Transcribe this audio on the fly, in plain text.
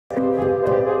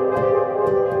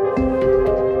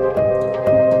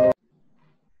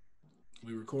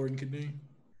recording,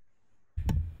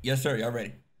 Khadeem? Yes, sir. Y'all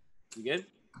ready? You good?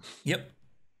 Yep.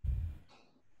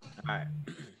 All right.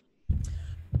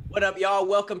 What up, y'all?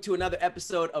 Welcome to another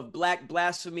episode of Black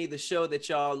Blasphemy, the show that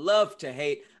y'all love to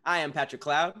hate. I am Patrick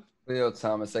Cloud. Khleo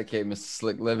Thomas, aka Mr.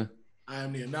 Slick Living. I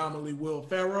am the anomaly Will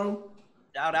Pharaoh.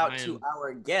 Shout out to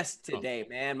our guest today,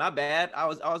 man. My bad. I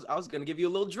was gonna give you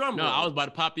a little drum roll. No, I was about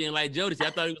to pop in like Jodeci. I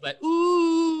thought he was like,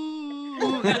 ooh.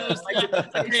 You know,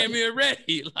 I came here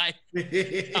ready. Like,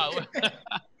 We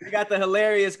got the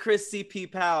hilarious Chris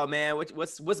CP Powell, man.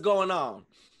 What's going on?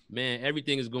 Man,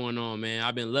 everything is going on, man.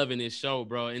 I've been loving this show,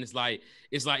 bro. And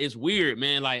it's weird,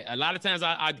 man. Like a lot of times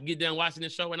I get done watching the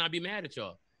show and I'll be mad at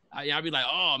y'all. I'll be like,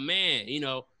 oh man, you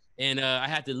know, and I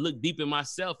had to look deep in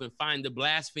myself and find the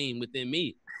blaspheme within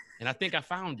me. And I think I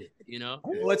found it, you know?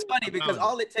 Well, it's funny because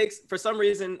all it takes, for some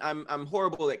reason, I'm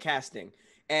horrible at casting.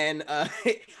 And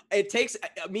it takes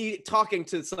me talking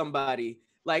to somebody.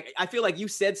 Like, I feel like you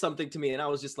said something to me and I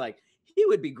was just like, he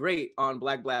would be great on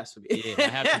Black Blasphemy. Yeah, I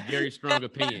have some very strong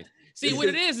opinions. See, what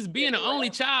it is being an only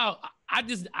child,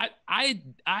 I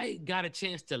got a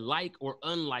chance to like or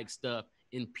unlike stuff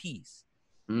in peace.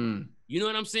 You know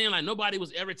what I'm saying? Like nobody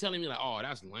was ever telling me like, oh,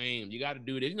 that's lame. You got to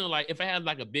do this. You know, like if I had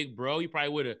like a big bro, he probably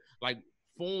would have like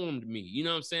formed me. You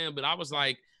know what I'm saying? But I was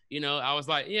like,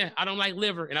 yeah, I don't like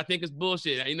liver and I think it's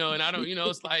bullshit, you know, and I don't, you know,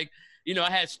 it's like, you know, I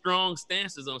had strong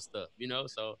stances on stuff, you know,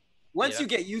 so. Once you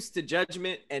get used to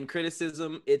judgment and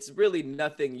criticism, it's really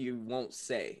nothing you won't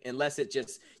say unless it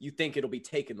just, you think it'll be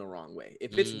taken the wrong way.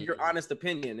 If it's your honest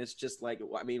opinion, it's just like,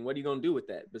 I mean, what are you going to do with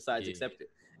that besides accept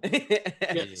it?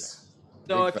 Yes.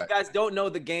 So if you guys don't know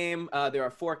the game, there are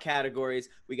 4 categories.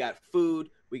 We got food,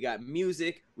 we got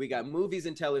music, we got movies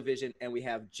and television, and we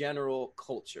have general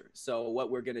culture. So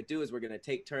what we're going to do is we're going to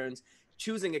take turns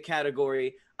choosing a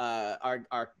category. Our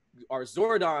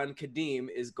Zordon Khadeem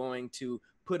is going to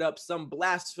put up some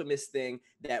blasphemous thing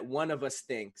that one of us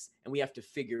thinks, and we have to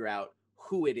figure out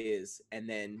who it is and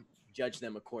then judge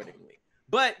them accordingly.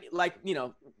 But like, you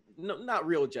know, not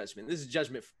real judgment. This is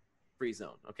judgment-free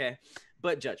zone, okay?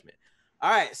 But judgment. All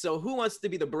right, so who wants to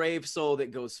be the brave soul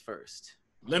that goes first?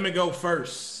 Let me go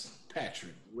first,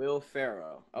 Patrick. Will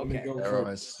Pharaoh. Okay. Pharaoh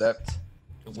has stepped.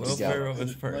 Will Pharaoh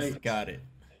is first. Got it.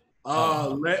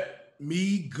 Let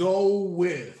me go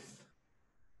with.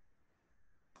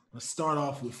 Let's start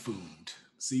off with food.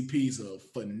 CP's a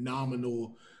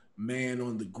phenomenal man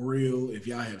on the grill. If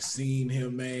y'all have seen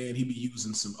him, man, he be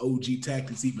using some OG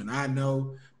tactics. Even I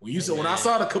know. When I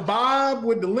saw the kebab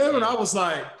with the lemon, I was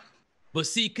like. But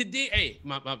see, Khadeem, hey,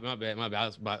 my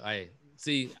bad.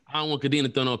 See, I don't want Khadeem to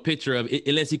throw no picture of it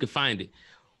unless he could find it.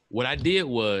 What I did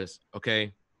was,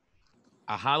 okay,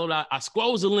 I hollowed out, I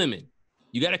squoze a lemon.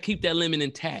 You got to keep that lemon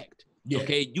intact. Yeah.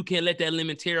 Okay, you can't let that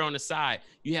lemon tear on the side.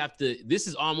 You have to, this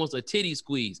is almost a titty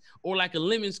squeeze or like a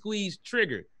lemon squeeze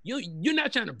trigger. You're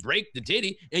not trying to break the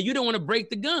titty and you don't want to break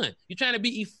the gun. You're trying to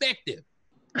be effective.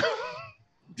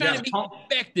 You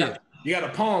got a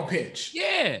palm pinch.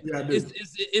 Yeah.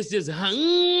 It's just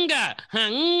hunger.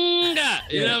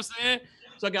 You know what I'm saying?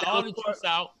 So I got all the juice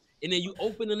out and then you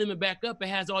open the lemon back up. It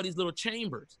has all these little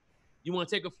chambers. You want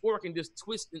to take a fork and just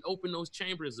twist and open those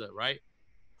chambers up, right?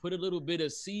 Put a little bit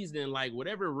of seasoning, like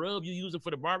whatever rub you're using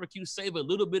for the barbecue, save a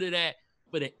little bit of that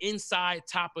for the inside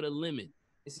top of the lemon.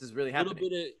 This is really happening. A little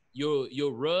bit of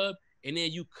your rub, and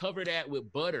then you cover that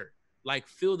with butter. Like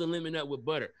fill the lemon up with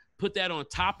butter. Put that on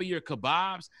top of your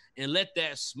kebabs and let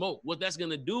that smoke. What that's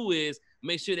gonna do is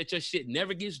make sure that your shit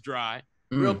never gets dry.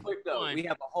 Real quick though, we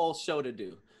have a whole show to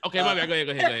do. Okay, my bad. Go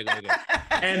ahead.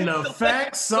 And the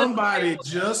fact somebody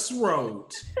just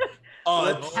wrote,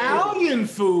 Italian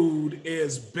food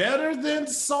is better than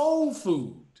soul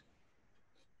food.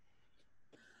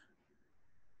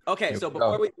 Okay, so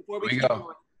before we keep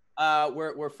going,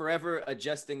 we're forever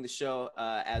adjusting the show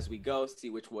as we go,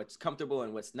 see what's comfortable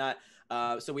and what's not.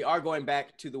 So we are going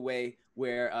back to the way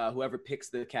where whoever picks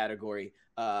the category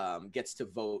gets to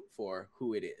vote for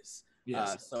who it is.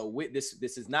 Yes. So this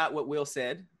is not what Will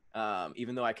said,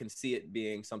 even though I can see it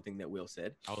being something that Will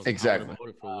said. Exactly.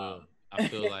 I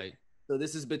feel like. So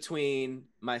this is between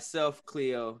myself,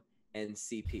 Khleo, and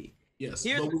CP. Yes,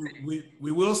 but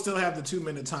we will still have the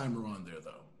 2-minute timer on there,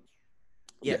 though.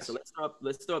 Yeah, yes. So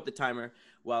let's throw up the timer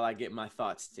while I get my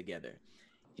thoughts together.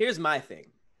 Here's my thing.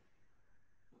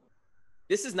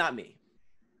 This is not me.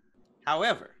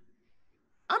 However,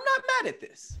 I'm not mad at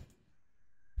this.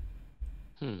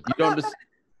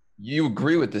 You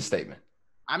agree with this statement?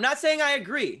 I'm not saying I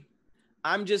agree.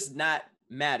 I'm just not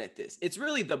mad at this. It's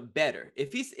really the better.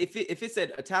 If it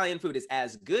said Italian food is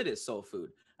as good as soul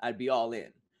food, I'd be all in.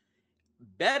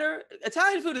 Better,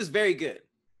 Italian food is very good.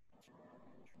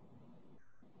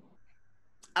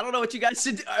 I don't know what you guys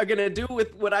are gonna do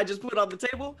with what I just put on the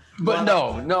table. But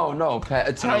no, Pat.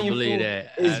 Italian food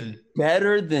is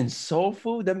better than soul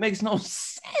food. That makes no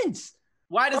sense.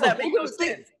 Why does that make no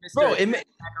sense, bro?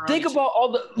 Think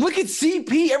about look at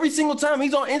CP every single time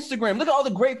he's on Instagram. Look at all the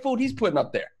great food he's putting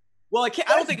up there. Well, I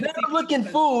don't think it's better looking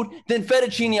food than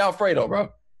fettuccine Alfredo,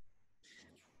 bro.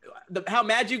 How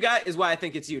mad you got is why I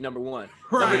think it's you, number one.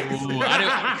 Right.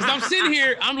 Because I'm sitting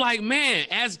here, I'm like, man,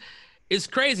 it's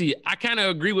crazy. I kind of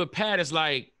agree with Pat. It's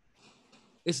like,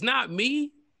 it's not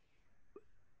me,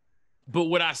 but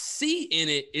what I see in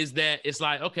it is that it's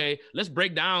like, okay, let's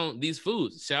break down these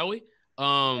foods, shall we?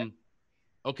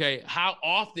 Okay, how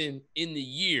often in the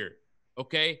year,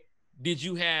 okay, did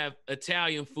you have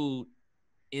Italian food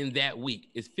in that week?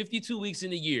 It's 52 weeks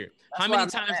in a year. How many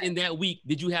times in that week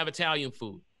did you have Italian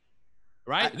food?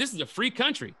 Right? This is a free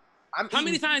country. How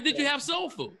many times did you have soul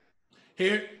food?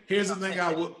 Here's the thing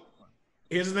I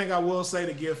will say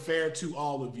to give fair to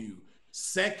all of you.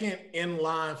 Second in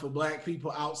line for Black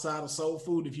people outside of soul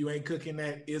food, if you ain't cooking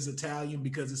that, is Italian,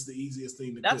 because it's the easiest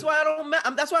thing to cook. That's why I'm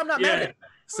not mad at it.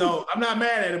 So I'm not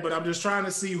mad at it, but I'm just trying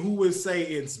to see who would say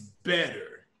it's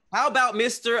better. How about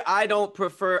Mr. I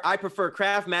prefer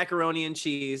Kraft macaroni and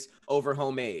cheese over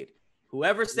homemade.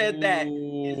 Whoever said that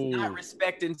is not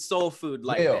respecting soul food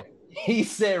like that. He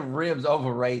said ribs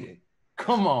overrated.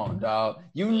 Come on, dog.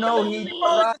 You know ribs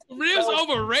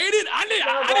overrated?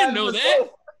 I didn't know that.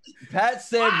 Pat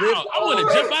said ribs. I want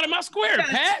to jump out of my square,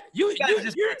 Pat. You're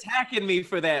attacking me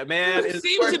for that, man. You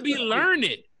seem to be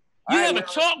learned. You have a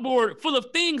chalkboard full of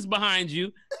things behind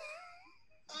you.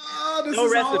 This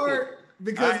is hard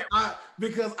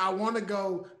because I want to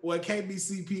go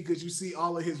KBCP because you see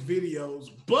all of his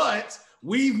videos, but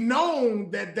we've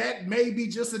known that may be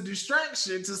just a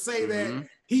distraction to say that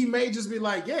he may just be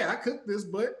like, yeah, I cooked this,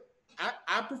 but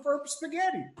I prefer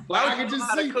spaghetti. Why would you know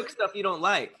how to cook stuff you don't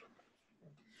like?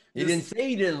 He didn't say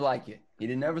he didn't like it. He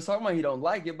didn't ever talk about he don't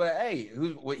like it, but hey,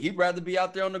 he'd rather be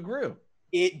out there on the grill.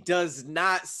 It does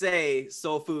not say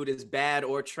soul food is bad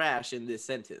or trash in this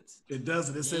sentence. It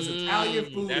doesn't. It says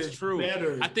Italian food is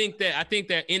better. I think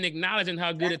that in acknowledging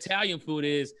how good Italian food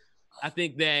is, I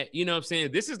think that, you know what I'm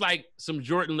saying, this is like some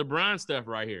Jordan LeBron stuff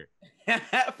right here.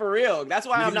 For real. That's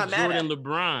why I'm not mad at Jordan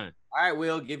LeBron. All right,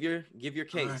 Will, give your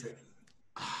case.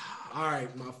 All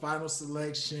right, my final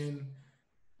selection.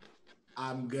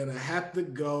 I'm gonna have to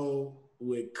go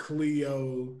with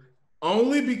Khleo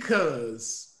only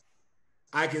because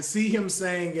I can see him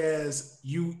saying as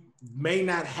you may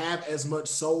not have as much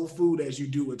soul food as you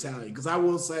do Italian. Because I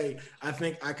will say, I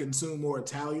think I consume more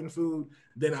Italian food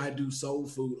than I do soul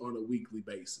food on a weekly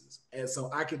basis. And so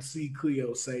I can see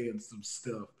Khleo saying some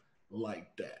stuff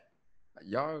like that.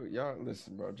 Y'all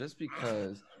listen, bro, just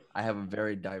because I have a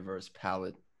very diverse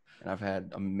palate and I've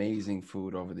had amazing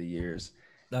food over the years.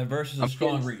 Diverse is a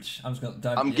strong reach.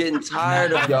 I'm getting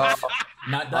tired of y'all.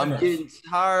 I'm getting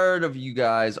tired of you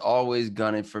guys always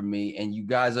gunning for me, and you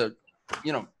guys are,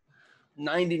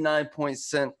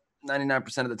 99%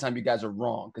 of the time you guys are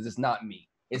wrong because it's not me.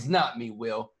 It's not me,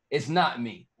 Will. It's not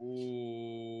me.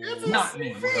 It's not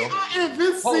me, Will.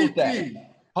 Hold that.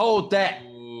 Hold that.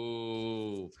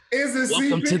 Is it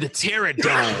Welcome CP? to the Terror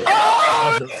Dome,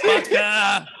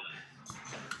 motherfucker.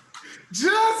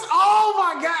 Oh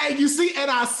my God. And you see, and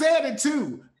I said it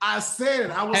too. I said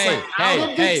it. I was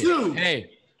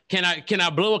Hey, can I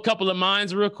blow a couple of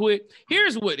minds real quick?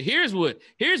 Here's what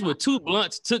two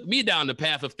blunts took me down the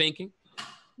path of thinking.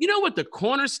 You know what the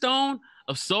cornerstone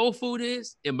of soul food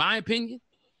is, in my opinion?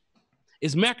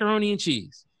 Is macaroni and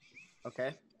cheese.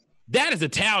 Okay. That is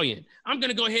Italian. I'm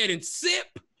gonna go ahead and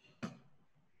sip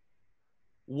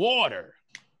water.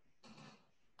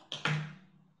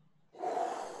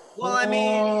 Well, I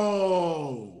mean,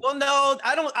 no,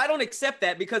 I don't accept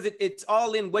that because it's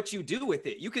all in what you do with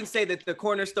it. You can say that the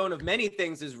cornerstone of many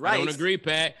things is rice. I don't agree,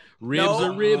 Pat. Ribs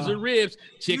are ribs.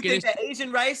 Chicken you think that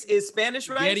Asian rice is Spanish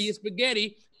rice? Spaghetti is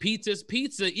spaghetti. Pizza's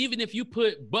pizza. Even if you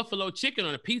put buffalo chicken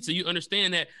on a pizza, you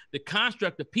understand that the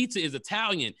construct of pizza is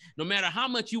Italian. No matter how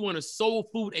much you want to soul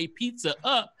food a pizza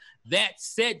up, that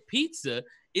said pizza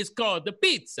is called the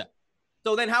pizza.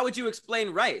 So then how would you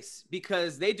explain rice?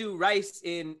 Because they do rice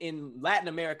in Latin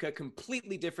America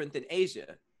completely different than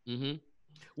Asia. Mm-hmm.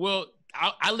 Well,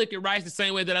 I look at rice the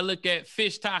same way that I look at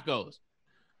fish tacos.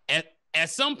 At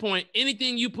some point,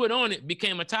 anything you put on it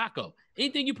became a taco.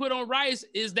 Anything you put on rice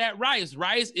is that rice.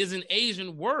 Rice is an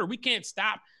Asian word. We can't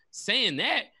stop saying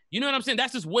that. You know what I'm saying?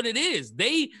 That's just what it is.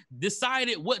 They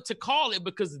decided what to call it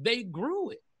because they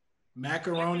grew it.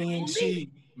 Macaroni and cheese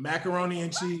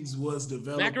was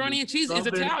developed. Macaroni and cheese is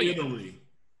Italian. Italy.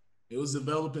 It was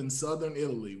developed in southern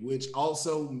Italy, which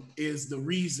also is the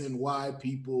reason why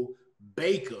people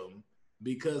bake them,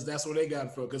 because that's where they got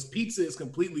it from. Because pizza is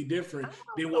completely different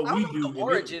than what we do.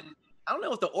 I don't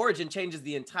know if the origin changes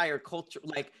the entire culture.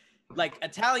 Like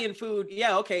Italian food,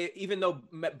 yeah, okay. Even though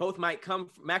both might come,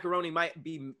 macaroni might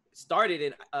be started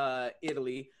in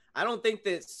Italy. I don't think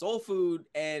that soul food's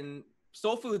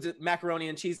macaroni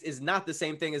and cheese is not the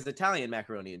same thing as Italian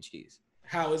macaroni and cheese.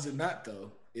 How is it not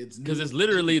though? It's because it's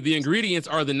literally the ingredients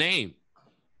are the name.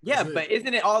 Yeah, but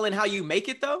isn't it all in how you make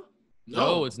it though?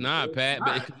 No, it's not, Pat.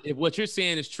 But if what you're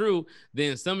saying is true,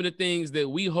 then some of the things that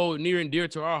we hold near and dear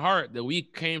to our heart that we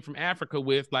came from Africa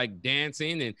with, like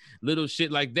dancing and little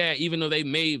shit like that, even though they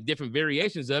made different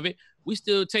variations of it, we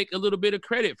still take a little bit of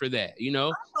credit for that, you know?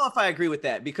 I don't know if I agree with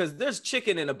that, because there's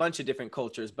chicken in a bunch of different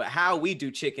cultures, but how we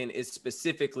do chicken is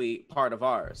specifically part of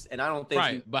ours. And I don't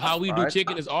think but how we do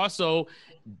chicken is also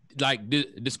like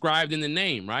described in the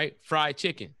name, right? Fried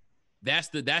chicken. That's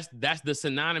the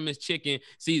synonymous chicken.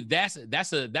 See, that's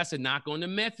a knock on the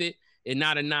method and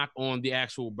not a knock on the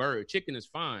actual bird. Chicken is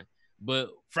fine, but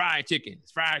fried chicken,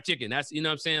 it's fried chicken. That's, you know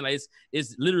what I'm saying? Like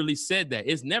it's literally said that.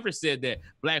 It's never said that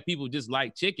black people just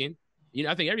like chicken. You know,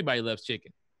 I think everybody loves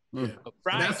chicken. Yeah. But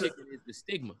fried chicken is the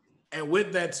stigma. And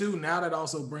with that too, now that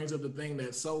also brings up the thing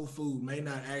that soul food may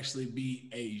not actually be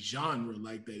a genre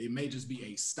like that. It may just be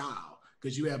a style.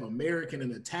 Because you have American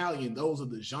and Italian, those are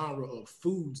the genre of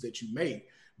foods that you make,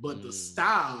 but the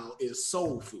style is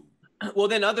soul food. Well,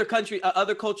 then other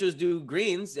cultures do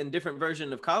greens and different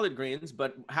version of collard greens,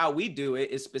 but how we do it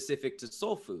is specific to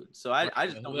soul food. So I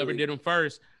just don't whoever did them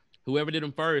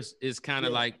first is kind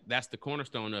of like that's the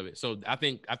cornerstone of it. So I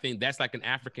think that's like an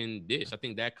African dish. I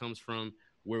think that comes from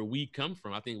where we come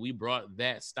from. I think we brought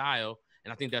that style,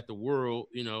 and I think that the world,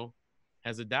 you know,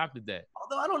 has adopted that.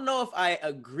 Although I don't know if I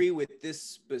agree with this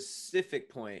specific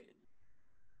point.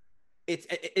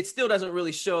 It still doesn't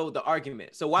really show the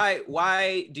argument. So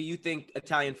why do you think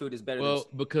Italian food is better? Well,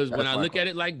 because when I look at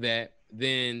it like that,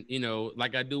 then, you know,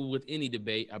 like I do with any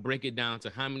debate, I break it down to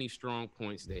how many strong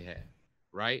points they have,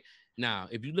 right? Now,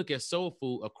 if you look at soul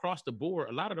food across the board,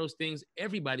 a lot of those things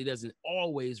everybody doesn't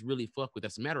always really fuck with.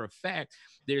 As a matter of fact,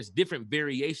 there's different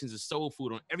variations of soul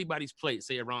food on everybody's plate,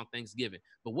 say around Thanksgiving.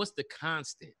 But what's the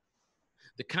constant?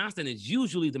 The constant is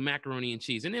usually the macaroni and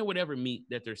cheese, and then whatever meat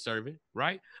that they're serving,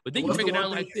 right? But then you break it down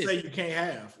like this: say you can't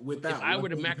have without. If I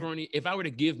were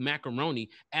to give macaroni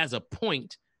as a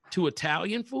point to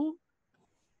Italian food,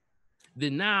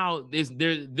 then now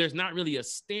there's not really a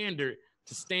standard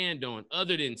to stand on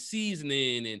other than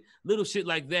seasoning and little shit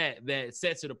like that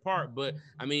sets it apart. But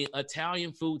I mean,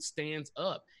 Italian food stands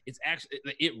up.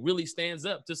 It really stands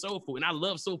up to soul food. And I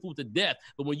love soul food to death.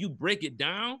 But when you break it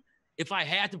down, if I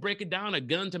had to break it down, a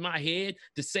gun to my head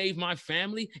to save my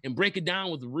family and break it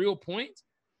down with real points,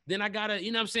 then I gotta,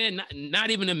 you know what I'm saying? Not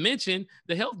even to mention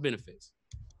the health benefits.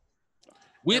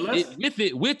 With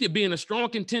it being a strong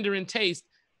contender in taste,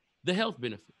 the health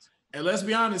benefits. And let's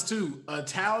be honest too,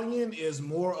 Italian is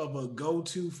more of a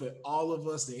go-to for all of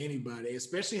us than anybody,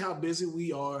 especially how busy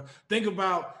we are. Think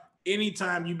about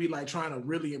anytime you be like trying to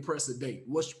really impress a date.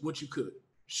 What you could?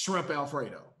 Shrimp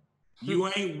Alfredo. You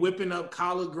ain't whipping up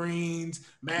collard greens,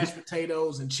 mashed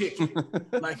potatoes, and chicken.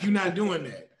 Like, you're not doing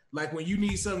that. Like, when you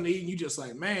need something to eat, you just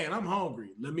like, man, I'm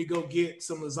hungry. Let me go get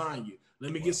some lasagna.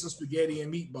 Let me get some spaghetti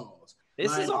and meatballs.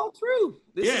 This is all true.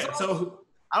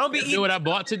 I don't be eating. You know what I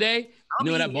bought today?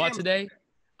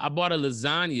 I bought a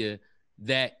lasagna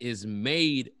that is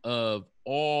made of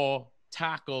all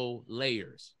taco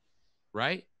layers,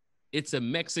 right? It's a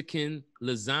Mexican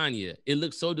lasagna. It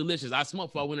looks so delicious. I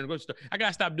smoked before I went to the grocery store. I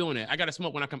gotta stop doing that. I gotta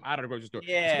smoke when I come out of the grocery store.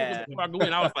 Yeah. Before I go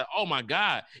in, I was like, oh my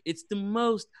God, it's the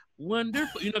most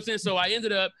wonderful. You know what I'm saying? So I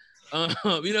ended up, you know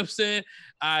what I'm saying?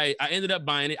 I ended up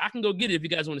buying it. I can go get it if you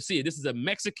guys want to see it. This is a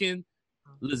Mexican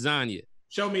lasagna.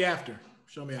 Show me after.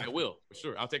 I will, for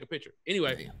sure. I'll take a picture.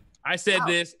 Anyway, I said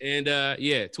this, and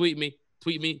yeah, tweet me,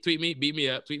 beat me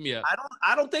up, tweet me up.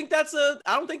 I don't think that's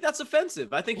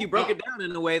offensive. I think you broke it down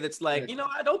in a way that's like, you know,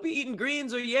 I don't be eating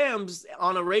greens or yams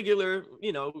on a regular,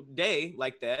 you know, day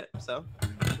like that. So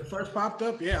it first popped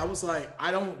up, yeah, I was like,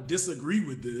 I don't disagree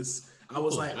with this. I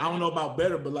was like, I don't know about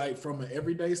better, but like from an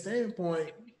everyday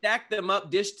standpoint, stack them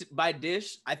up dish by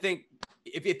dish. I think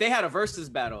if they had a versus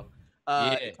battle.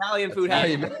 Italian food had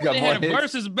a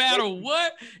versus battle.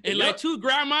 What? And like two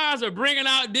grandmas are bringing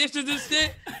out dishes and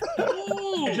shit.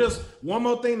 And just one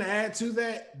more thing to add to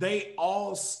that, they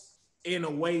all in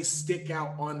a way stick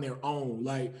out on their own.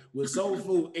 Like with soul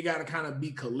food, it got to kind of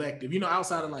be collective. You know,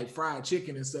 outside of like fried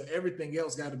chicken and stuff, everything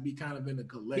else got to be kind of in the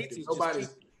collective.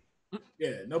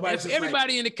 Nobody's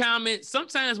everybody in the comments.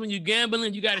 Sometimes when you're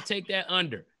gambling, you got to take that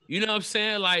under. You know what I'm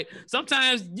saying? Like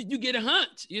sometimes you get a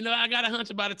hunch. You know, I got a hunch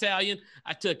about Italian.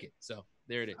 I took it. So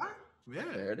there it is. Yeah,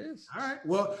 there it is. All right.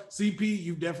 Well, CP,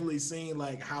 you've definitely seen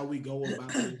like how we go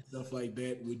about it, stuff like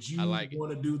that. Would you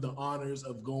want to do the honors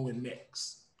of going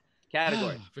next?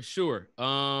 Category. For sure.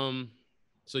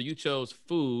 So you chose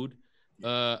food.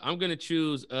 I'm gonna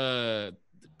choose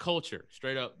culture,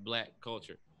 straight up Black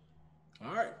culture.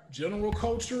 All right, general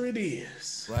culture it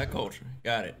is. Black culture,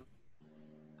 got it.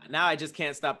 Now I just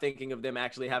can't stop thinking of them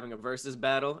actually having a versus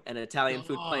battle and Italian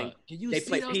food playing. Can you they see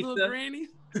play those pizza. little grannies?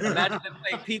 Imagine them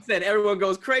playing pizza and everyone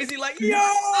goes crazy like, yo,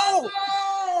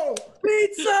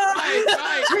 pizza,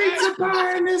 Right. Pizza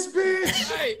pie in this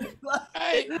bitch.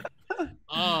 Right.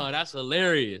 Oh, that's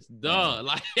hilarious, dog.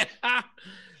 Like,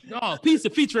 pizza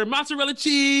featuring mozzarella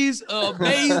cheese,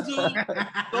 basil.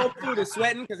 Soul Food is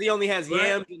sweating because he only has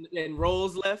yams and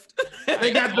rolls left.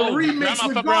 They got the remix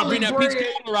with garlic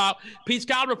bread. Peach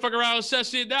cobbler fuck around and shut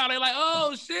shit down. They like,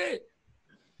 oh shit.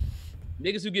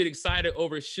 Niggas who get excited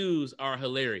over shoes are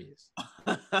hilarious.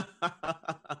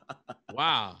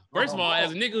 Wow. First of all,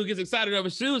 as a nigga who gets excited over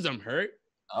shoes, I'm hurt.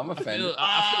 I'm offended.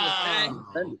 I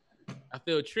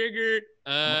feel triggered.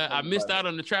 I missed out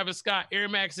on the Travis Scott Air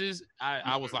Maxes.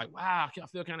 I was like, wow, I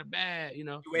feel kind of bad, you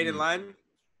know. You wait in line?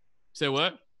 Say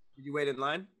what? Did you wait in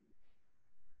line?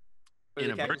 In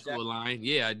a virtual line?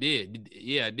 Yeah, I did.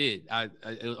 I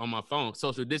on my phone,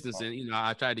 social distancing. You know,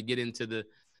 I tried to get into the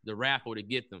raffle to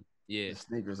get them. Yeah. The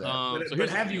sneakers out. But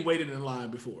have you waited in line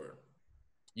before?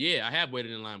 Yeah, I have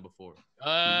waited in line before.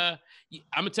 I'm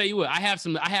gonna tell you what. I have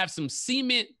some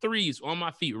cement 3s on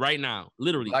my feet right now.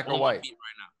 Literally, black or white right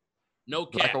now. No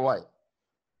cap. Black or white.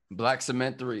 Black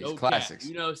cement 3s, no classics. Cap.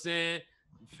 You know what I'm saying?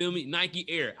 Feel me? Nike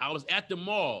Air. I was at the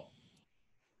mall,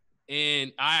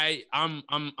 and I'm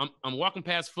walking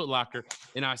past Foot Locker,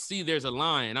 and I see there's a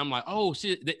line. I'm like, oh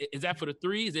shit, is that for the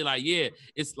 3s? They're like, yeah,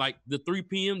 it's like the 3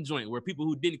 p.m. joint where people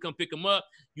who didn't come pick them up,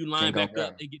 you line back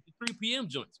up and get the 3 p.m.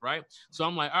 joints, right? So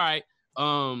I'm like, all right,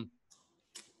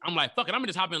 I'm like, fuck it, I'm gonna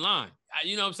just hop in line.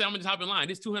 You know what I'm saying? I'm gonna just hop in line.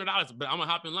 It's $200, but I'm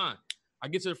gonna hop in line. I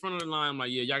get to the front of the line. I'm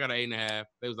like, yeah, y'all got an 8.5.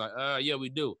 They was like, yeah, we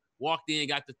do. Walked in,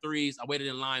 got the 3s. I waited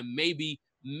in line maybe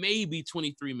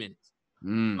 23 minutes.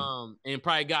 And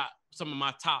probably got some of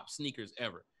my top sneakers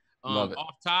ever.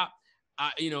 Off top,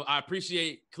 I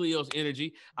appreciate Khlio's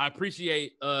energy. I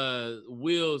appreciate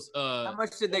Will's how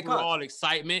much did they overall cost?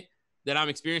 Excitement that I'm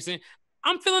experiencing.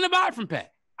 I'm feeling the vibe from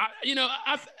Pat. I'm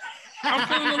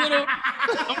feeling a little.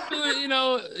 I'm feeling, you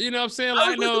know what I'm saying?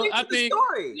 Like, I think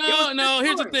no.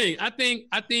 Here's the thing. I think,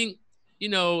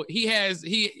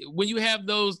 when you have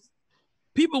those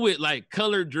people with like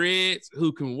colored dreads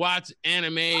who can watch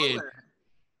anime and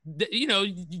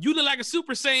you look like a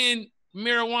Super Saiyan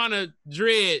marijuana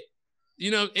dread,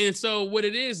 and so what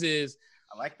it is I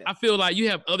like that. I feel like you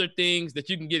have other things that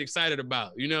you can get excited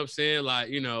about. You know what I'm saying? Like,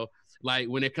 like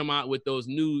when they come out with those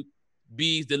new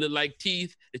beads that look like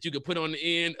teeth that you can put on the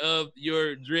end of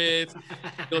your dreads,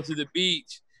 go to the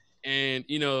beach, and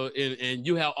and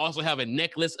you also have a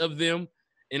necklace of them.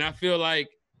 And I feel like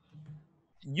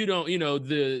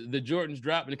the Jordans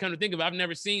drop, and come to think of it, I've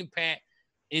never seen Pat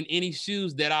in any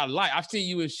shoes that I like. I've seen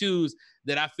you in shoes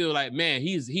that I feel like, man,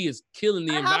 he is killing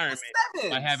the environment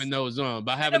by having those on,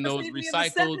 by having those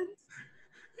recycled.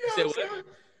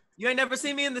 You ain't never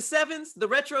seen me in the 7s, the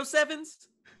retro 7s?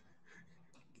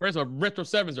 First of all, retro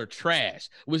 7s are trash.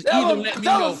 Which even let me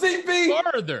know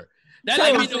further. That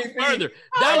let me know further.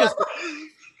 That was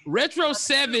retro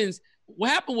 7s. What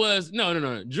happened was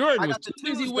no. Jordan was too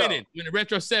busy winning when the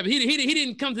retro 7. He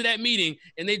didn't come to that meeting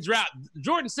and they dropped.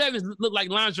 Jordan 7s look like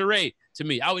lingerie to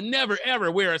me. I would never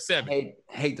ever wear a 7.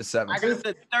 Hate the 7s. I got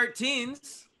the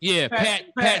 13s. Yeah,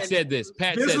 Pat said this.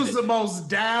 This was the most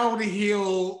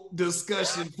downhill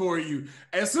discussion for you.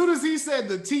 As soon as he said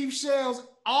the teeth shells,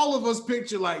 all of us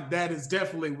picture like that is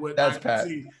definitely what that's I Pat.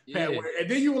 See Pat wear. And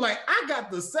then you were like, I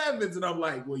got the 7s, and I'm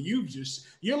like, well, you're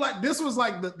like, this was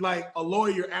like a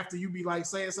lawyer after you be like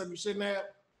saying something you shouldn't have.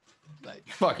 Like,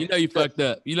 fuck, you fucked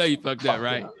up. You fucked up,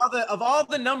 right? Of all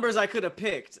the numbers I could have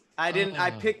picked, I didn't.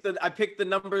 I picked the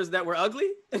numbers that were ugly.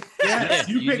 Yes,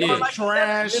 you picked the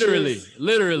trash.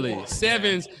 Literally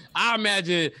 7s. I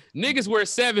imagine niggas wear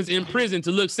 7s in prison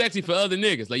to look sexy for other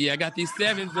niggas. Like, yeah, I got these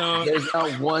 7s on. There's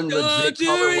not one legit Don't you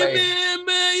colorway.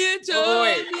 remember you told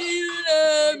me you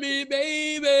love me,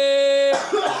 baby?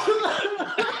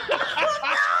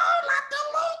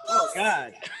 Oh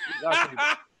God.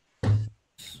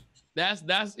 That's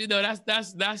how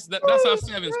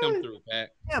 7s come through,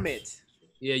 Pat. Damn it.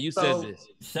 Yeah, you So- said this.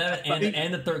 7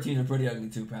 and the 13s are pretty ugly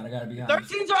too, Pat. I gotta be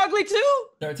honest. 13s are ugly too.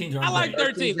 13s are I like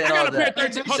ugly. 13. I got a pair of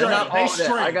 13. Hold They're on. not all that.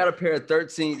 straight. I got a pair of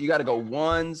 13. You got to go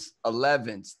 1s,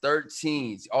 11s,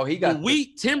 13s. Oh, he The got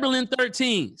wheat Timberland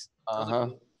 13s.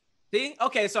 See?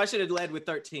 Okay, so I should have led with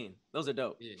 13. Those are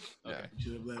dope. Yeah. Okay.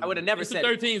 I would have never It's the said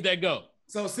it. 13s that go.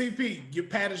 So CP,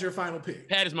 Pat is your final pick.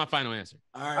 Pat is my final answer.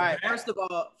 All All right, Pat.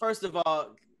 first of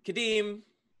all, Khadeem,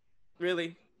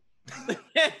 really?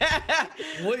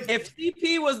 What? If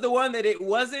CP was the one that it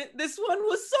wasn't, this one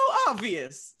was so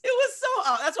obvious. It was so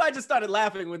that's why I just started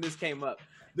laughing when this came up.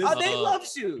 They love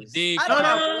shoes. Dig- I don't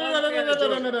have one pair of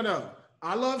Jordans. No.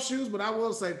 I love shoes, but I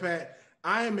will say, Pat,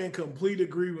 I am in complete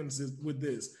agreement with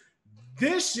this.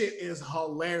 This shit is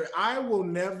hilarious. I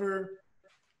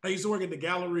used to work at the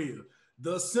Galleria.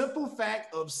 The simple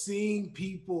fact of seeing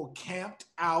people camped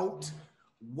out,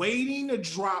 waiting to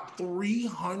drop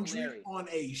 300 on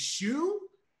a shoe,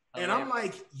 and I'm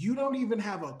like, you don't even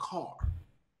have a car.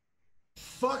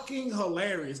 Fucking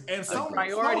hilarious. And The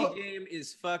priority game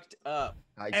is fucked up.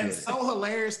 So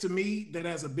hilarious to me that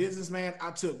as a businessman,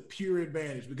 I took pure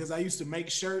advantage because I used to make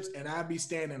shirts and I'd be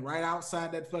standing right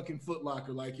outside that fucking Foot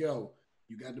Locker like, yo,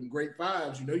 you got them great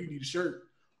vibes. You know you need a shirt.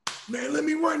 Man, let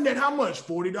me run that. How much?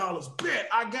 $40. Bet,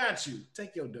 I got you.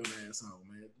 Take your dumb ass home,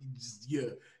 man.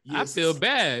 I feel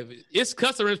bad. Its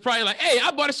customers probably like, hey,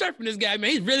 I bought a shirt from this guy,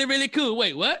 man. He's really, really cool.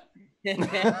 Wait, what? They're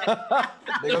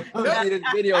gonna put this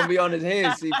video and be on his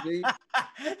head, CP.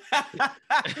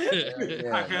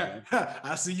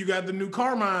 I see you got the new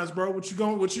Carmines, bro. What you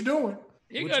doing?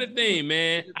 Here go the thing,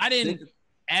 man. I didn't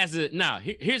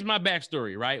here's my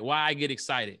backstory, right? Why I get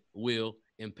excited, Will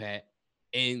and Pat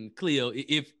and Khleo.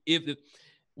 If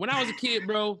when I was a kid,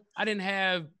 bro, I didn't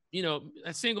have,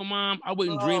 a single mom. I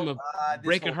wouldn't dream of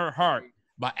breaking her heart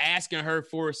by asking her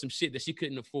for some shit that she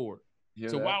couldn't afford.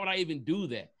 So why would I even do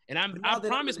that? And I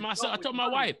promised myself, I told my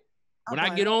wife, when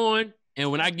I get on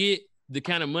and when I get the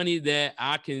kind of money that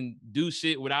I can do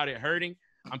shit without it hurting,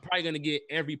 I'm probably going to get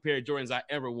every pair of Jordans I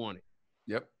ever wanted.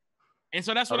 Yep. And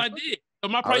so that's what I did. So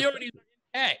my priorities are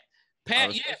intact.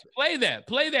 Pat, yes, play that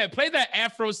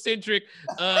Afrocentric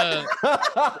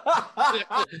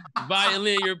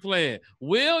violin you're playing.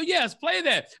 Will, yes, play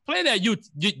that. You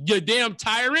damn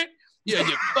tyrant. Yeah,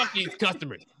 you fucking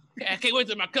customers. I can't wait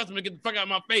till my customer get the fuck out of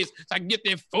my face so I can get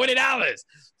their $40.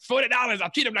 $40. I'll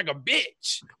treat them like a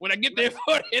bitch when I get their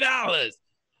 $40.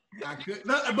 I could,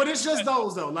 but it's just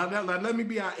those though. Like, let me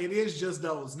be honest. It is just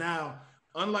those. Now,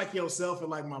 unlike yourself and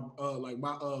like my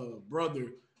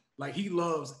brother, like he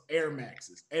loves Air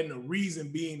Maxes, and the reason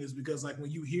being is because like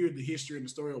when you hear the history and the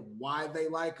story of why they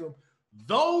like them,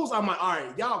 those I'm like, all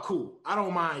right, y'all cool. I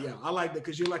don't mind y'all. I like that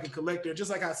because you're like a collector. Just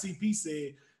like how CP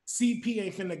said. CP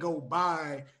ain't finna go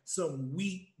buy some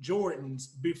weak Jordans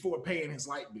before paying his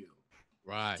light bill.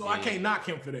 Right. So I can't knock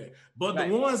him for that. But the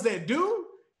ones that do,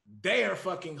 they are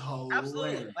fucking hilarious.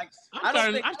 Absolutely. Like, I'm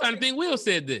starting to think Will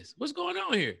said this. What's going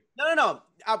on here? No.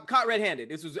 I'm caught red-handed.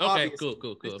 This was okay. Cool.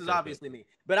 This was obviously me.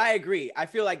 But I agree. I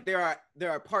feel like there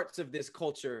are parts of this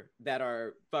culture that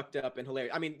are fucked up and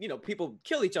hilarious. I mean, people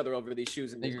kill each other over these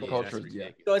shoes in this culture.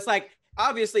 So it's like,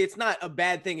 obviously it's not a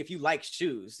bad thing if you like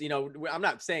shoes. I'm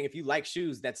not saying if you like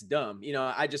shoes that's dumb.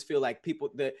 I just feel like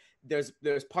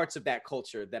there's parts of that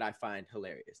culture that I find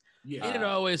hilarious. Yeah. Isn't it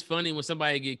always funny when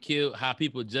somebody get killed, how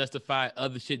people justify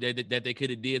other shit that they could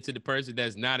have did to the person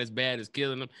that's not as bad as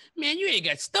killing them? Man, you ain't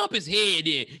got to stump his head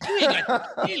in. You ain't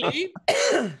got to kill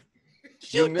him.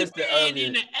 Shoot the man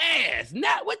in the ass.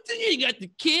 Not what you ain't got to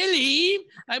kill him.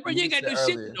 Like, bro, you ain't got to do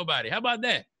shit to nobody. How about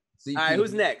that? All right,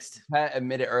 who's next? Pat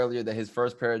admitted earlier that his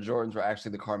first pair of Jordans were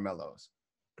actually the Carmelos.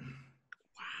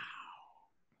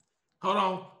 Hold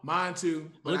on, mine too.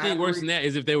 The only thing worse than that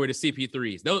is if they were the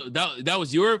CP3s. That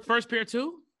was your first pair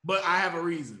too? But I have a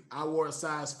reason. I wore a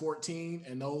size 14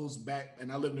 and I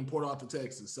lived in Port Arthur,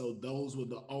 Texas. So those were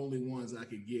the only ones I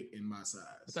could get in my size.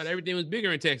 I thought everything was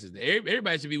bigger in Texas.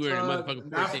 Everybody should be wearing a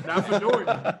motherfucking 14. Not for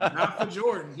Jordan. Not for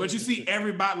Jordan. But you see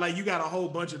everybody, like you got a whole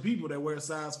bunch of people that wear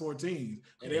size 14s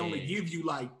and they only give you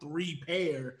like 3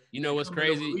 pair. You know what's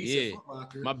crazy? Yeah.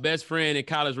 My best friend and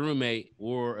college roommate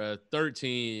wore a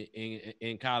 13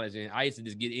 in college, and I used to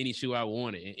just get any shoe I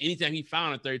wanted. And anytime he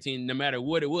found a 13, no matter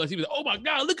what it was, he was like, oh my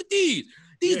God, look at these.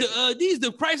 These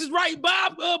the Price is Right,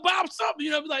 Bob something.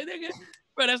 Like, nigga,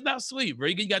 bro, that's not sweet, bro.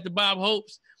 You got the Bob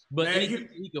Hopes, but man,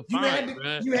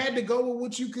 you had to go with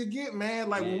what you could get, man.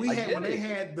 Like when they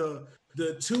had the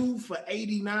 2 for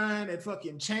 $89 at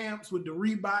fucking Champs with the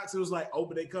Reeboks, it was like, oh,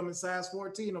 but they come in size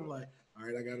 14. I'm like, all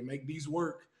right, I got to make these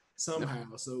work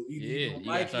somehow. So you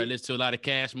got to start listening to a lot of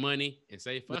Cash Money and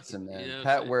say, fuck. Listen, man.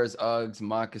 Pat wears Uggs,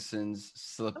 moccasins,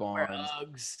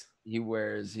 slip-ons. He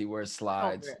wears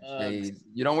slides. wear Uggs. Shades.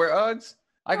 You don't wear Uggs?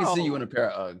 I can see you in a pair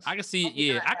of Uggs. I can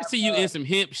see, I can see you in some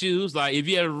hemp shoes. Like if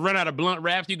you ever run out of blunt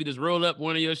wraps, you could just roll up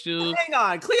one of your shoes. Hang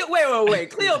on, Khleo.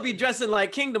 Wait. Khleo be dressing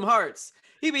like Kingdom Hearts.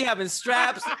 He be having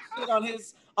straps on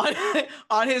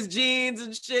his jeans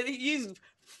and shit. He's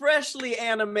freshly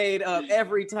animated up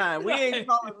every time. We ain't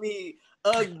calling me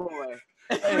Ugg boy.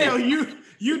 Khleo,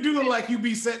 you do look like you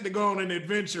be set to go on an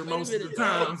adventure most of the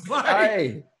time.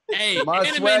 Like, Hey, my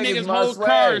anime swag niggas is my hold swag.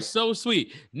 cars so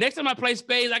sweet. Next time I play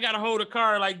spades, I gotta hold a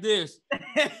card like this.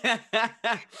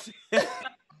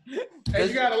 hey,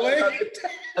 you got a leg?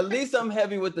 At least I'm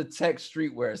heavy with the tech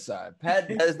streetwear side. Pat,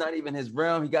 that is not even his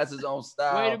realm. He got his own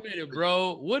style. Wait a minute,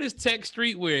 bro. What is tech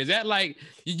streetwear? Is that like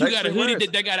you Tech got a hoodie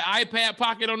streetwear. that got an iPad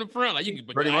pocket on the front? Like you can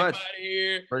put Pretty your much. iPad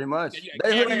here. Pretty much. You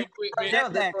That got hoodie camera right now,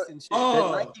 Jetpacks and shit. the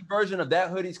Oh, Nike version of that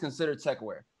hoodie is considered tech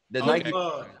wear. The Okay.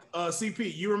 Nike.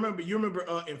 CP, you remember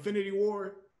Infinity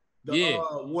War? Yeah.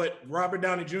 What Robert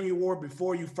Downey Jr. wore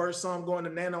before you first saw him go in the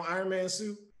Nano Iron Man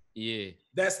suit? Yeah.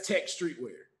 That's tech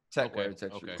streetwear. Tech Okay, wear.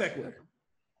 Tech okay. streetwear. Tech wear.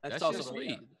 That's That's also just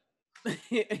sweet.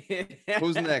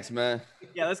 Who's next, man?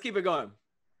 Yeah, let's keep it going.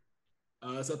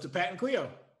 It's up to Pat and Khleo.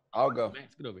 I'll go.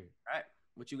 Max, get over here. All right,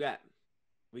 what you got?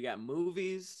 We got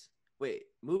movies. Wait,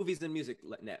 movies and music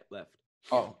left.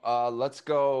 Oh, let's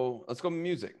go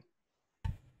music.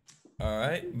 All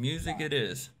right, music it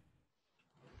is.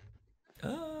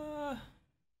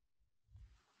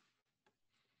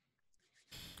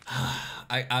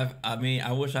 I mean,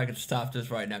 I wish I could stop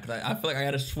this right now because I feel like I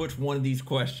got to switch one of these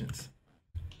questions.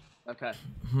 Okay.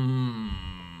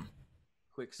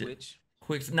 Quick switch.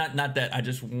 Quick, not that. I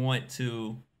just want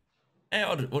to. Hey,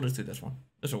 we'll just do this one.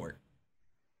 This will work.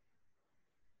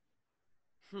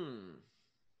 Where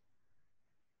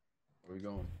we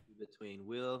going? Between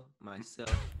Will,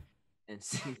 myself, and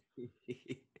CP.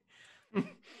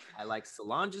 I like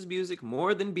Solange's music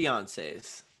more than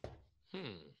Beyonce's.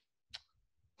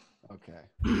 Okay.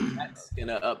 That's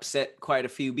gonna upset quite a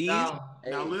few bees.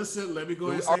 Now listen, let me go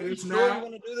ahead Are and say you this sure you now.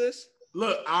 want to do this?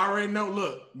 Look, I already know.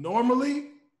 Look, normally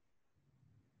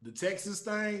the Texas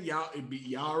thing, y'all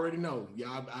already know.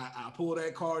 Y'all, I pull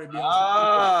that card and be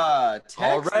Texas.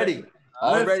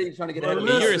 Already trying to get ahead of me.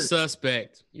 Listen. You're a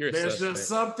suspect. There's just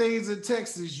some things in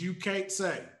Texas you can't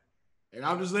say. And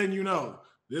I'm just letting you know,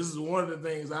 this is one of the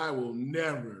things I will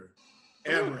never,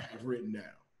 ever have written down.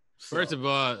 So, First of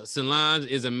all, Solange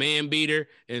is a man beater,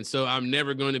 and so I'm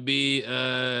never going to be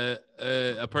a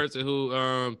person who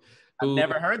I've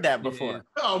never heard that before.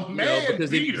 oh you man, know,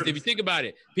 because if Peter. you think about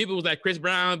it, people was like Chris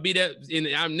Brown beat up, and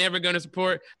I'm never going to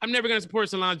support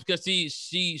Solange because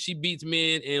she beats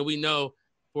men, and we know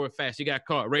for a fact she got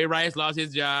caught. Ray Rice lost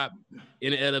his job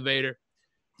in the elevator.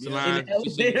 Solange, All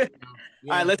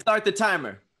right, let's start the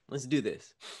timer. Let's do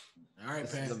this. All right,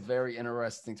 This Pat. is a very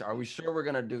interesting. Are we sure we're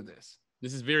gonna do this?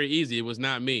 This is very easy. It was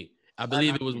not me. I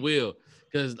believe it was Will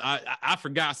because I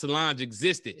forgot Solange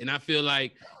existed, and I feel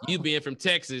like you being from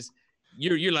Texas,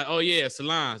 you're like, oh yeah,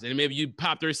 Solange, and maybe you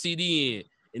popped her CD in,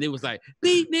 and it was like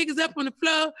beat niggas up on the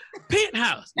floor,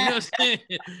 penthouse. You know what I'm saying?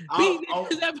 Beat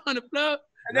niggas up on the floor.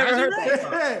 I never heard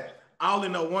that. I only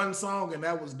know one song, and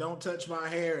that was "Don't Touch My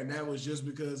Hair," and that was just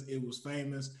because it was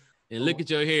famous. And look at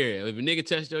your hair. If a nigga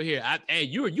touched your hair,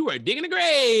 you were digging the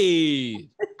grave.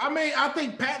 I mean, I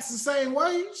think Pat's the same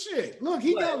way. Shit, look,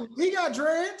 he got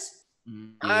dreads.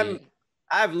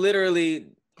 I've literally,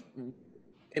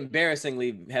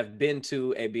 embarrassingly, have been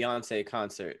to a Beyonce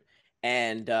concert,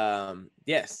 and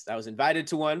yes, I was invited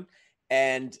to one,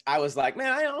 and I was like,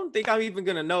 man, I don't think I'm even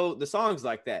gonna know the songs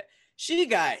like that. She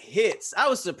got hits. I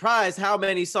was surprised how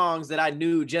many songs that I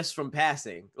knew just from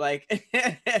passing. Like,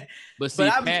 but see,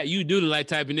 Pat, you do look like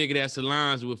type of nigga that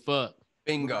Solange would fuck.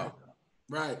 Bingo.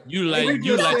 Right. You like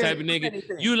type of nigga.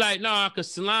 You like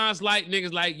cause Solange like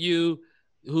niggas like you,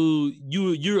 who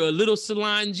you're a little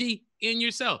Solange in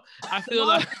yourself. I feel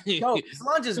like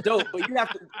Solange is dope, but you have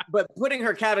to. But putting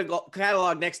her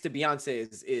catalog next to Beyonce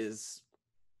is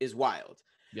wild.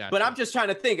 Yeah. But I'm just trying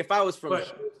to think. If I was from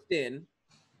Houston,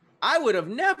 I would have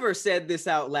never said this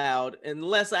out loud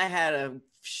unless I had a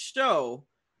show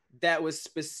that was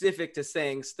specific to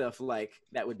saying stuff like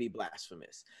that would be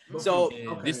blasphemous. So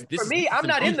for me, I'm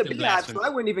not in the Beehive, so I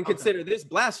wouldn't even consider this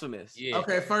blasphemous. Yeah.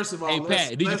 Okay, first of all, hey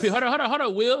Pat, did you peep? Hold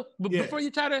on, Will. Before you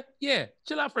try to,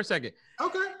 chill out for a second.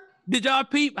 Okay. Did y'all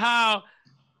peep how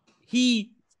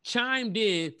he chimed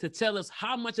in to tell us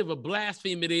how much of a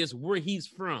blasphemy it is where he's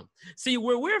from? See,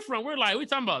 where we're from, we're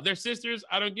talking about their sisters.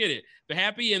 I don't get it. They're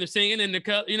happy and they're singing and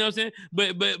they're, you know what I'm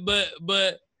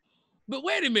saying? But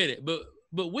wait a minute. But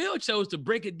Will chose to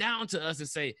break it down to us and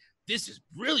say, this is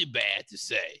really bad to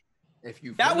say.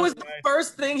 That was the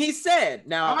first thing he said.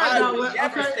 Now, I would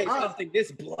never say right. something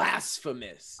this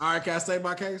blasphemous. All right, can I state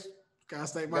my case?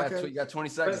 You got 20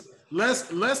 seconds.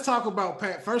 Let's talk about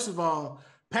Pat. First of all,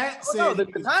 Pat said... No, the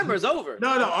timer's over.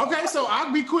 No. Okay, so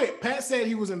I'll be quick. Pat said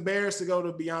he was embarrassed to go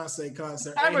to Beyonce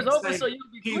concert. The timer's over, so you'll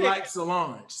be quick. He liked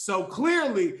Solange. So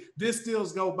clearly, this still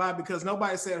go by because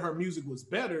nobody said her music was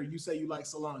better. You say you like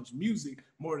Solange music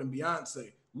more than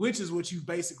Beyonce, which is what you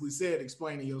basically said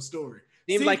explaining your story.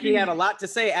 Seemed like he had a lot to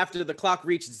say after the clock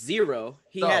reached 0.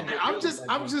 I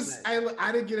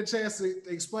didn't get a chance to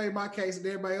explain my case, and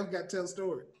everybody else got to tell the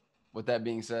story. With that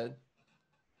being said,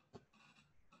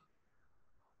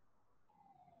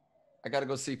 I got to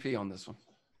go CP on this one.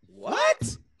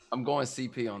 What? I'm going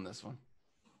CP on this one.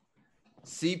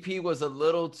 CP was a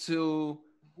little too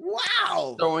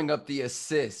throwing up the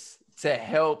assists to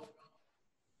help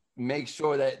make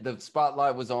sure that the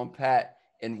spotlight was on Pat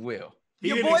and Will.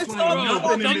 Your boy I'm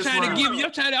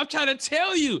trying to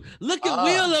tell you. Look at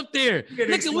Will up there.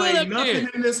 Look at Will up nothing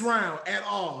in this round at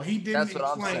all. He didn't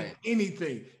explain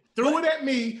anything. Threw it at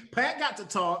me. Pat got to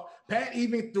talk. Pat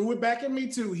even threw it back at me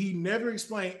too. He never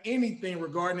explained anything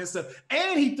regarding this stuff.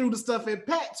 And he threw the stuff at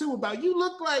Pat too about you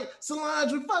look like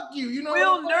Solange would fuck you. You know,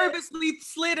 Will nervously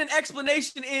slid an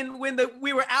explanation in when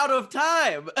we were out of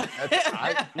time.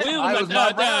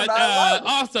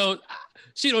 Also,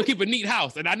 she don't keep a neat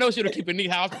house. And I know she don't keep a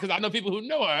neat house because I know people who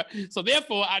know her. So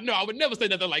therefore, I know I would never say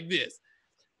nothing like this.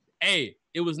 Hey,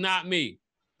 it was not me.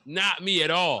 Not me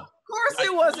at all. Of course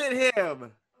it wasn't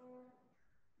him.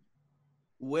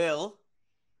 Will.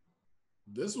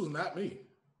 This was not me.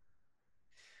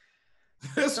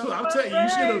 This was, I'm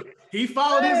telling you, he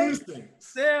followed his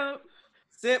instincts. Sip.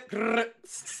 I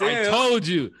told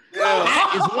you.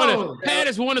 Pat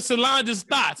is one of Solange's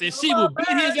thoughts, and she will beat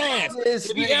his ass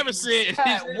if he ever said.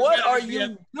 Pat, what are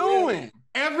you doing?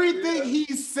 Everything he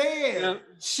said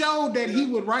showed that he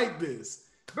would write this.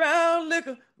 Brown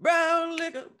liquor, brown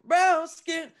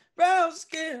skin, brown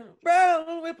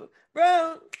whipper,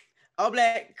 brown. All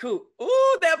black, cool.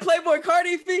 Ooh, that Playboy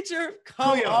Cardi feature.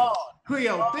 Come on.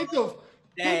 Khleo,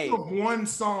 think of one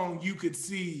song you could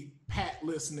see Pat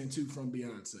listening to from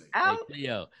Beyonce. Hey,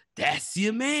 Khleo, that's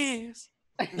your man's.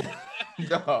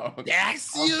 No,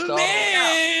 that's your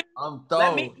man. I'm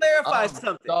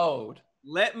told.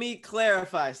 Let me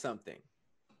clarify something.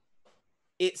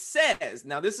 It says,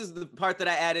 now this is the part that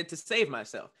I added to save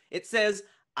myself. It says,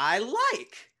 I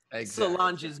like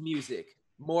Solange's music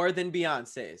more than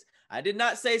Beyonce's. I did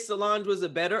not say Solange was a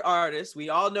better artist. We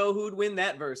all know who'd win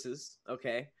that versus.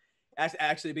 Okay.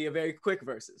 Actually be a very quick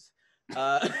versus. It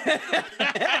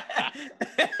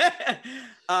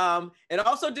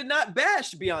also did not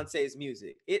bash Beyonce's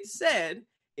music. It said,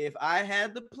 if I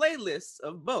had the playlists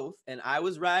of both and I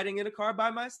was riding in a car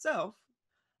by myself,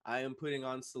 I am putting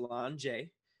on Solange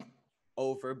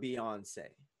over Beyonce.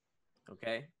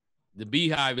 Okay. The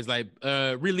Beehive is like,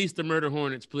 release the murder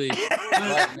hornets, please.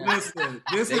 Listen,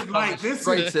 this is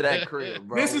to that crib,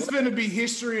 bro. This is going to be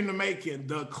history in the making.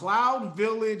 The Cloud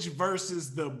Village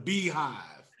versus the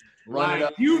Beehive.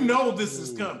 You know this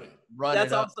is coming.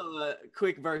 That's also a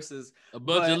quick versus. A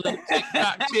bunch of little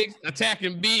TikTok chicks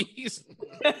attacking bees.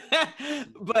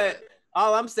 But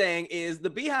all I'm saying is the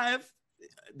Beehive,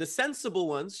 the sensible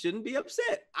ones shouldn't be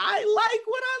upset. I like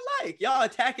what I like. Y'all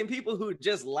attacking people who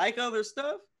just like other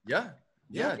stuff. Yeah,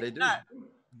 they do.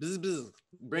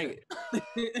 Bring it.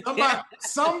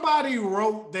 Somebody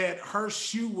wrote that her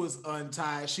shoe was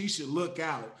untied. She should look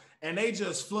out. And they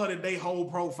just flooded their whole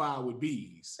profile with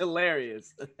bees.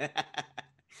 Hilarious. All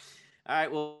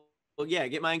right, well, yeah,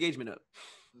 get my engagement up.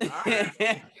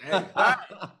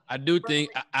 I do think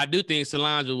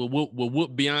Solange will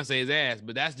whoop Beyonce's ass,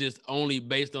 but that's just only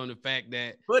based on the fact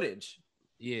that footage.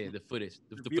 Yeah, the footage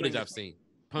I've seen.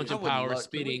 Punching power,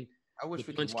 spitting. I wish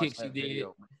we punch could kicks she did.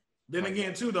 Video. Then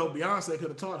again, too, though, Beyonce could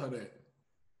have taught her that.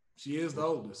 She is the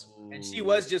oldest. And she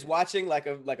was just watching like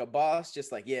a boss,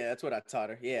 just like, yeah, that's what I taught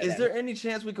her. Yeah. Is there any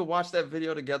chance we could watch that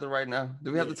video together right now?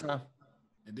 Do we have the time?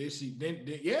 And then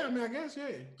yeah, I mean, I guess, yeah.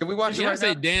 Can we watch it right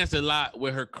now? Beyonce danced a lot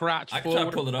with her crotch forward. I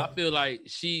can pull it up. I feel like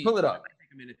she... Pull it up.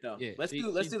 A minute though. Yeah, let's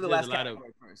do the last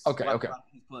category first. Okay.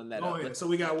 He's pulling that up. Yeah. So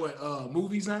we got what?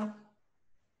 Movies now?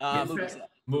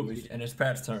 Movies, and it's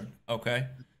Pat's turn. Okay.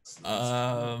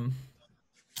 All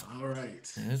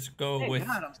right. Let's go with.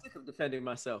 God, I'm sick of defending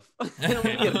myself. I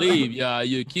believe y'all.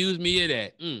 You accused me of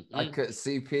that. I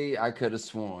could have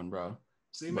sworn, bro.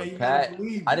 See, man, Pat,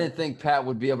 I didn't think Pat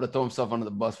would be able to throw himself under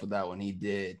the bus for that one. He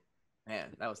did. Man,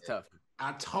 that was tough.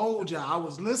 I told y'all I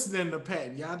was listening to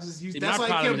Pat. Y'all just used. That's why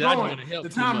he kept going. The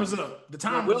timer's up. The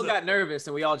timer's Will up. got nervous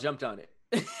and we all jumped on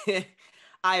it.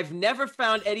 I've never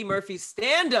found Eddie Murphy's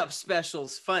stand-up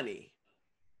specials funny.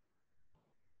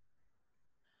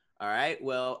 All right,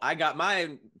 well, I got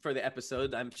mine for the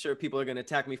episode. I'm sure people are going to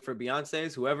attack me for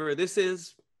Beyonce's. Whoever this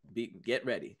is, get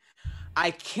ready.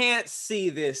 I can't see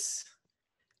this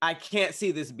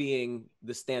being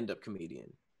the stand-up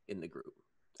comedian in the group.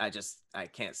 I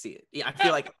can't see it. Yeah, I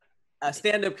feel like a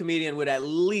stand-up comedian would at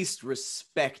least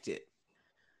respect it,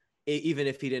 even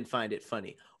if he didn't find it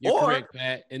funny. You're correct,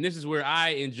 Pat. And this is where I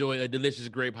enjoy a delicious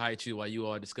grape haichu while you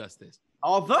all discuss this.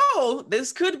 Although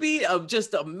this could be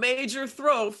just a major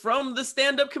throw from the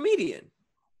stand-up comedian.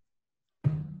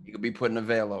 You could be putting a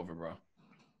veil over, bro.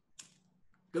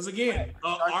 Because again,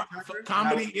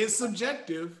 comedy is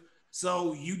subjective,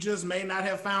 so you just may not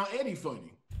have found Eddie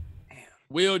funny. Damn.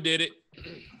 Will did it.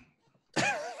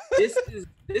 This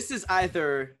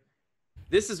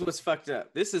is what's fucked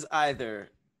up. This is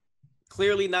either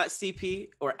clearly not CP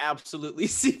or absolutely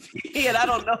CP, and I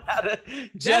don't know how to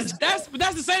judge. That's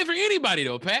the same for anybody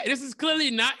though, Pat. This is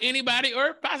clearly not anybody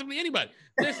or possibly anybody.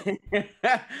 Listen,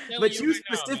 but you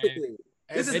specifically.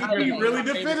 This is how he really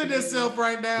defended himself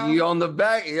right now. He on the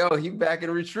back, he back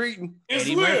and retreating.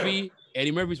 Eddie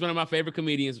Murphy's one of my favorite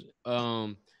comedians.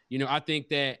 I think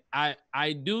that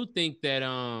I don't think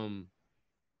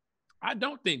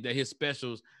that his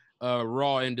specials,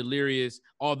 Raw and Delirious,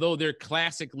 although they're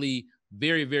classically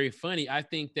very, very funny, I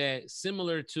think that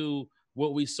similar to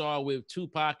what we saw with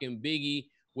Tupac and Biggie,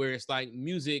 where it's like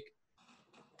music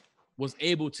was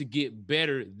able to get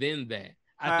better than that.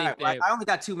 I only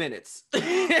got 2 minutes.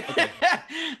 Okay.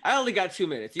 I only got 2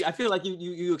 minutes. I feel like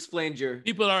you explained your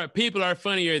people are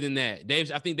funnier than that.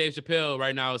 I think Dave Chappelle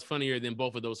right now is funnier than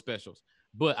both of those specials.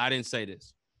 But I didn't say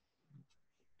this.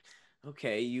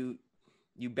 Okay, you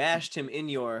bashed him in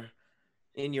your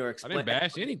I didn't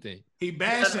bash anything. He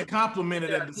bashed and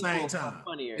complimented at the same time.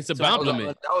 It's a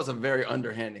compliment. That was a very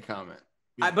underhanded comment.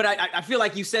 But I feel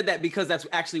like you said that because that's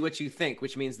actually what you think,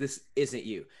 which means this isn't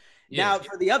you. Yeah. Now,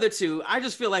 for the other two, I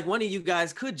just feel like one of you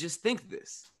guys could just think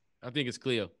this. I think it's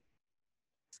Khleo.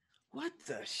 What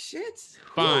the shit?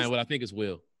 Fine, well, I think it's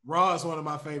Will. Raw is one of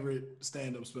my favorite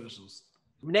stand-up specials.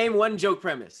 Name one joke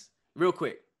premise, real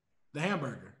quick. The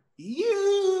hamburger.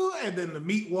 And then the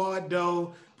meat wad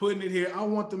dough, putting it here. I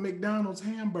want the McDonald's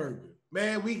hamburger.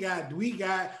 Man, we got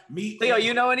meat. Leo,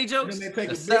 you know any jokes? The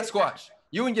Sasquatch.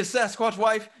 You and your Sasquatch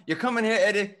wife, you're coming here,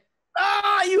 Eddie.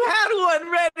 Ah, you had one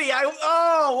ready.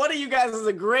 One of you guys is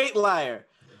a great liar.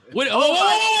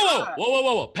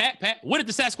 Whoa. Pat, what did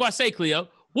the Sasquatch say, Khleo?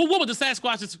 What was the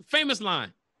Sasquatch's famous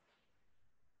line?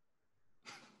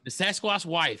 The Sasquatch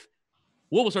wife.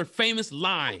 What was her famous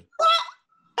line?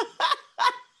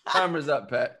 Timer's up,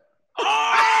 Pat.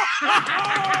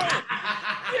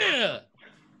 Yeah.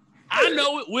 I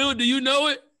know it. Will, do you know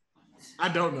it? I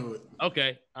don't know it.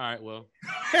 Okay. All right, well.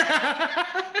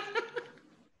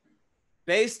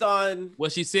 Based on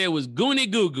what she said was Goonie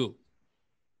Goo Goo.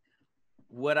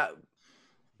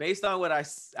 Based on what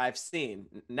I've seen,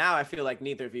 now I feel like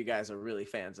neither of you guys are really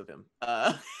fans of him.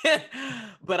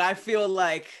 But I feel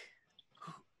like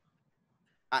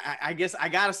I guess I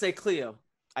gotta say Khleo.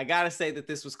 I gotta say that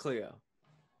this was Khleo.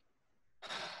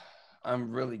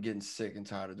 I'm really getting sick and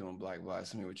tired of doing Black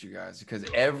Blasphemy with you guys because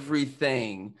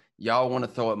everything y'all want to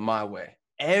throw it my way.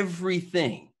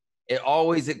 Everything.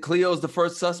 Kleo's the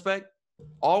first suspect.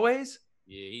 Always?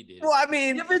 Yeah, he did. Well, I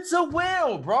mean, if it's a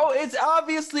Will, bro, it's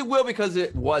obviously Will because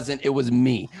it wasn't. It was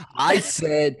me. I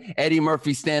said Eddie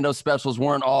Murphy stand-up specials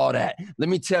weren't all that. Let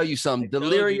me tell you something.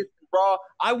 Delirious and Raw,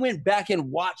 I went back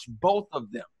and watched both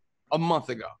of them a month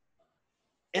ago.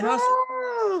 And I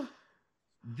said,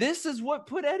 this is what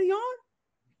put Eddie on?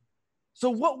 So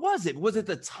what was it? Was it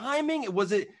the timing?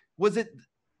 Was it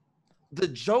the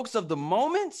jokes of the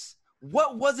moments?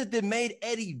 What was it that made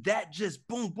Eddie that just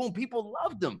boom, boom? People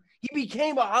loved him. He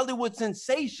became a Hollywood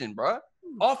sensation, bro,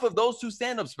 off of those two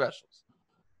stand-up specials.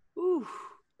 Ooh.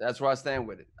 That's where I stand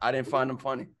with it. I didn't find them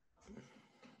funny.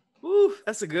 Ooh,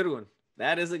 that's a good one.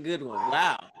 That is a good one.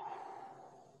 Wow.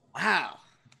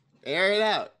 Air it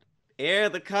out. Air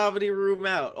the comedy room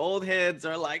out. Old heads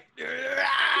are like,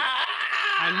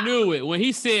 I knew it. When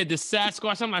he said the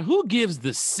Sasquatch, I'm like, who gives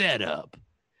the setup?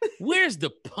 Where's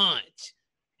the punch?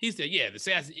 He said, yeah,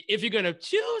 if you're going to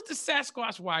choose the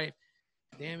Sasquatch wife,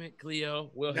 damn it,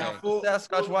 Khleo.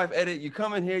 Sasquatch wife, edit. You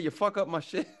come in here, you fuck up my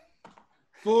shit.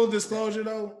 Full disclosure,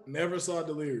 though, never saw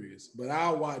Delirious, but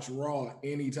I'll watch Raw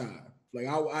anytime. Like,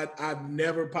 I've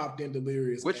never popped in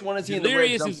Delirious. Which one is he in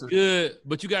Delirious the is good,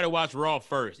 but you got to watch Raw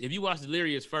first. If you watch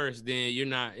Delirious first, then you're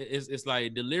not. It's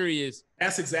like Delirious.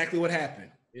 That's exactly what happened.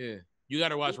 Yeah. You got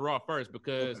to watch Raw first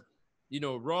because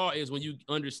Raw is when you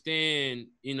understand,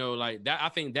 like that. I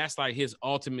think that's like his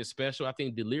ultimate special. I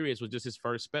think Delirious was just his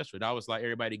first special. That was like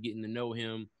everybody getting to know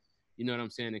him, you know what I'm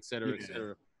saying, et cetera, et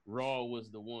cetera. Raw was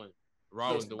the one.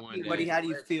 Raw was the one. Buddy, how do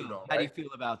you feel? How do you feel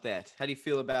about that? How do you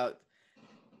feel about,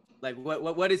 like,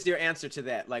 what is your answer to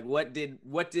that? Like, what did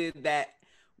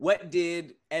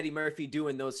Eddie Murphy do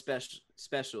in those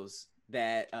specials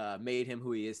that made him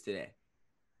who he is today?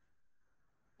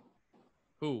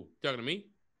 Who? Talking to me?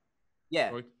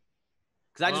 Yeah.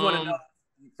 Because I just want to know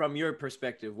from your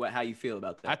perspective how you feel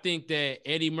about that. I think that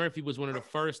Eddie Murphy was one of the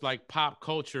first like pop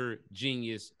culture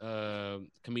genius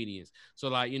comedians. So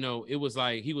like, it was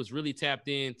like he was really tapped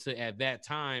into at that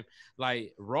time,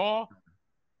 like Raw.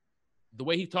 The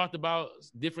way he talked about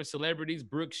different celebrities,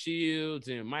 Brooke Shields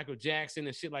and Michael Jackson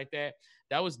and shit like that,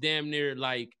 that was damn near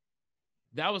like,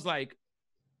 that's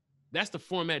the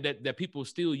format that people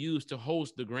still use to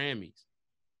host the Grammys.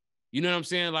 You know what I'm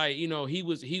saying? Like,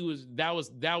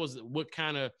 that was what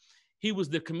kind of, he was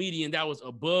the comedian that was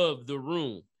above the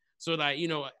room. So like,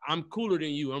 I'm cooler than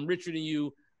you, I'm richer than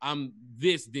you, I'm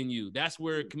this than you. That's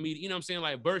where comedian, you know what I'm saying?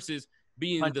 Like versus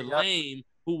being the lame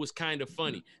who was kind of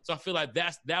funny. So I feel like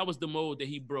that was the mode that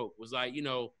he broke, was like,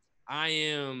 I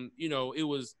am, it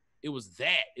was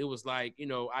that. It was like,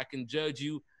 I can judge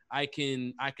you, I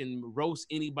can roast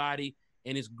anybody,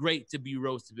 and it's great to be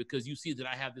roasted because you see that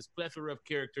I have this plethora of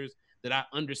characters that I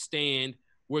understand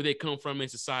where they come from in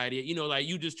society. Like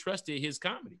you just trusted his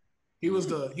comedy. He was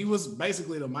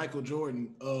basically the Michael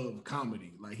Jordan of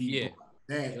comedy. Like he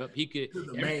could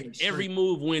every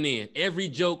move went in, every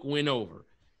joke went over.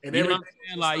 And you know what I'm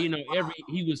saying? Like,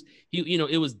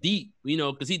 it was deep,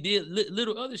 because he did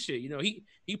little other shit.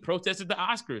 He protested the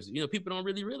Oscars. People don't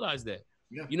really realize that.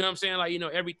 Yeah. You know what I'm saying? Like,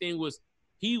 everything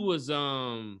he was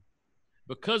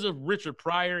because of Richard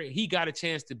Pryor, he got a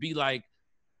chance to be like,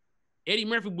 Eddie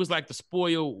Murphy was like the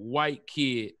spoiled white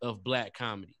kid of black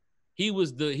comedy. He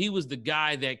was the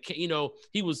guy that,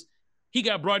 he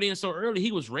got brought in so early.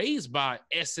 He was raised by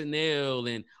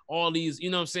SNL and all these, you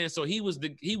know what I'm saying? So he was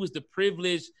the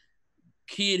privileged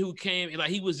kid who came, like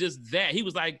he was just that. He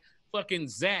was like fucking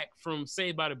Zach from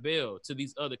Saved by the Bell to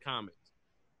these other comics.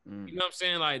 You know what I'm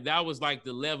saying? Like that was like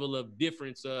the level of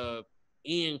difference of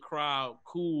in crowd,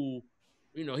 cool.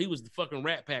 He was the fucking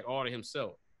Rat Pack all to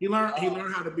himself. He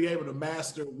learned how to be able to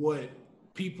master what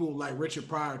people like Richard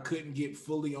Pryor couldn't get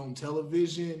fully on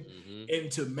television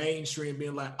into mainstream,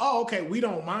 being like, oh, okay, we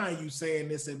don't mind you saying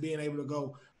this, and being able to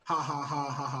go ha ha ha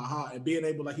ha ha ha, and being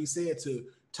able, like he said, to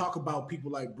talk about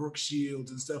people like Brooke Shields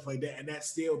and stuff like that, and that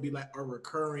still be like a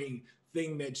recurring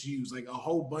thing that's used. Like a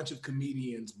whole bunch of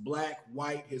comedians, black,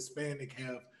 white, Hispanic,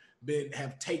 have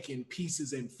taken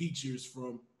pieces and features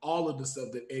from all of the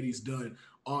stuff that Eddie's done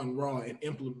on Raw and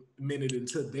implemented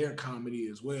into their comedy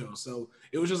as well. So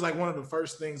it was just like one of the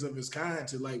first things of its kind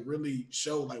to like really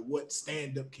show like what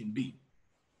stand-up can be.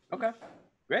 Okay,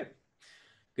 great.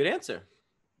 Good answer.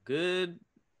 Good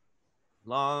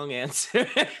long answer.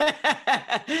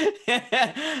 I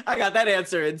got that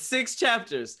answer in 6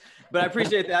 chapters, but I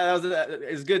appreciate that.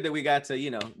 It's good that we got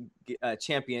to,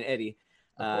 champion Eddie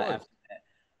after.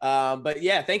 But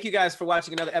yeah, thank you guys for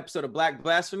watching another episode of Black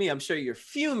Blasphemy. I'm sure you're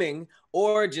fuming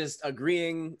or just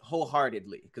agreeing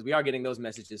wholeheartedly, because we are getting those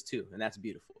messages too, and that's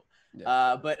beautiful.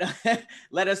 Yeah. But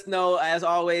let us know, as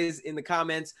always, in the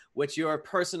comments what your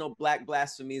personal Black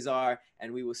Blasphemies are,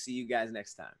 and we will see you guys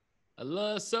next time. I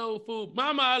love soul food.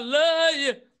 Mama, I love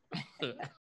you.